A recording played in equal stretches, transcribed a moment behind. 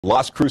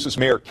Las Cruces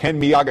Mayor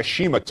Ken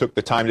Miyagishima took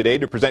the time today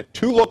to present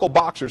two local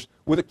boxers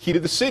with a key to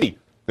the city.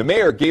 The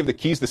mayor gave the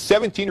keys to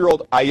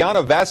 17-year-old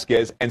Ayanna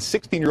Vasquez and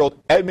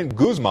 16-year-old Edmund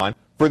Guzman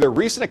for their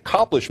recent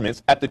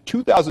accomplishments at the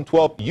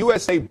 2012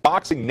 USA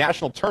Boxing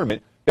National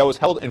Tournament that was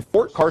held in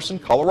Fort Carson,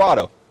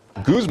 Colorado.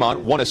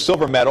 Guzman won a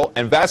silver medal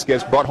and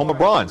Vasquez brought home a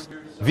bronze.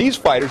 These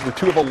fighters were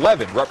two of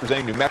 11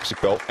 representing New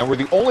Mexico and were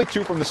the only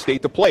two from the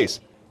state to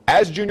place.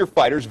 As junior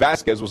fighters,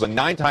 Vasquez was a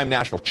 9-time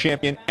national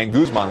champion and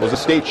Guzman was a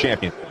state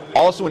champion.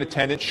 Also in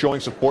attendance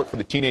showing support for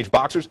the teenage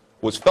boxers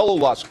was fellow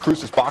Las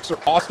Cruces boxer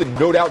Austin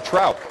No Doubt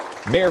Trout.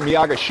 Mayor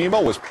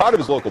Miyagishima was proud of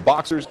his local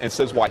boxers and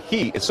says why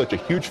he is such a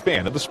huge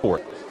fan of the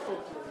sport.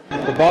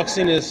 The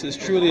boxing is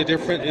truly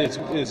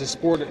it's a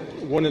sport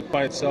one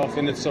by itself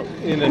in its own,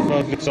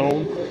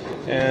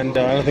 and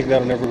I don't think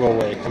that'll never go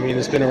away. I mean,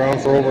 it's been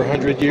around for over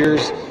 100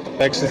 years,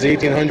 back since the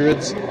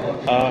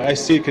 1800s. I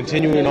see it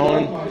continuing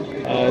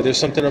on. There's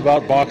something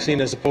about boxing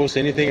as opposed to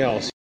anything else.